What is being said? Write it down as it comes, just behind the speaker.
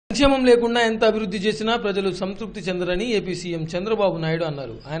సంక్షేమం లేకుండా ఎంత అభివృద్ధి చేసినా ప్రజలు సంతృప్తి చెందరని ఏపీ సీఎం చంద్రబాబు నాయుడు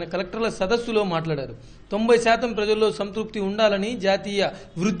అన్నారు. ఆయన కలెక్టర్ల సదస్సులో మాట్లాడారు. 90% ప్రజల్లో సంతృప్తి ఉండాలని, జాతీయ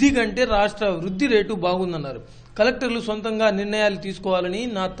వృద్ధి కంటే రాష్ట్ర వృద్ధి రేటు బాగుందన్నారు. కలెక్టర్లు సొంతంగా నిర్ణయాలు తీసుకోవాలని,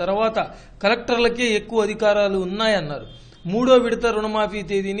 నా తర్వాత కలెక్టర్లకే ఎక్కువ అధికారాలు ఉన్నాయన్నారు. 3వ విడత రుణమాఫీ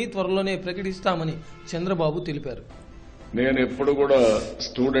తేదీని త్వరలోనే ప్రకటిస్తామని చంద్రబాబు తెలిపారు. నేను ఎప్పుడు కూడా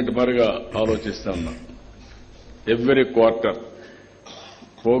స్టూడెంట్ మరిగా ఆలోచిస్తా ఉన్నా. ఎవ్రీ క్వార్టర్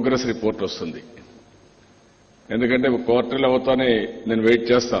ప్రోగ్రెస్ రిపోర్ట్ వస్తుంది. ఎందుకంటే క్వార్టర్లు అవుతానే నేను వెయిట్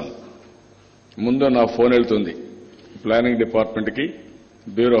చేస్తాను. ముందు నా ఫోన్ వెళ్తుంది ప్లానింగ్ డిపార్ట్మెంట్కి,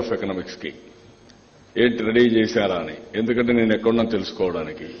 బ్యూరో ఆఫ్ ఎకనామిక్స్కి, ఏంటి రెడీ చేశారా అని. ఎందుకంటే నేను ఎక్కడున్నా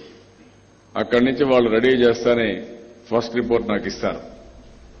తెలుసుకోవడానికి. అక్కడి నుంచి వాళ్ళు రెడీ చేస్తానే ఫస్ట్ రిపోర్ట్ నాకు ఇస్తారు.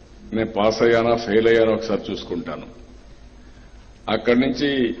 నేను పాస్ అయ్యానా ఫెయిల్ అయ్యానా ఒకసారి చూసుకుంటాను. అక్కడి నుంచి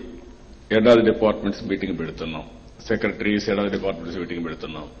ఎడారి డిపార్ట్మెంట్స్ మీటింగ్ పెడుతున్నాం, సెక్రటరీస్ ఎడారి డిపార్ట్మెంట్స్ మీటింగ్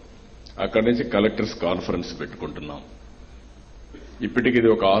పెడుతున్నాం. అక్కడి నుంచి కలెక్టర్స్ కాన్ఫరెన్స్ పెట్టుకుంటున్నాం. ఇప్పటికి ఇది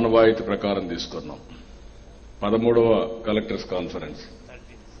ఒక ఆనవాయితీ ప్రకారం తీసుకున్నాం. 13వ కలెక్టర్స్ కాన్ఫరెన్స్.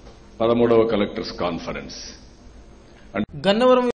 గన్నవరం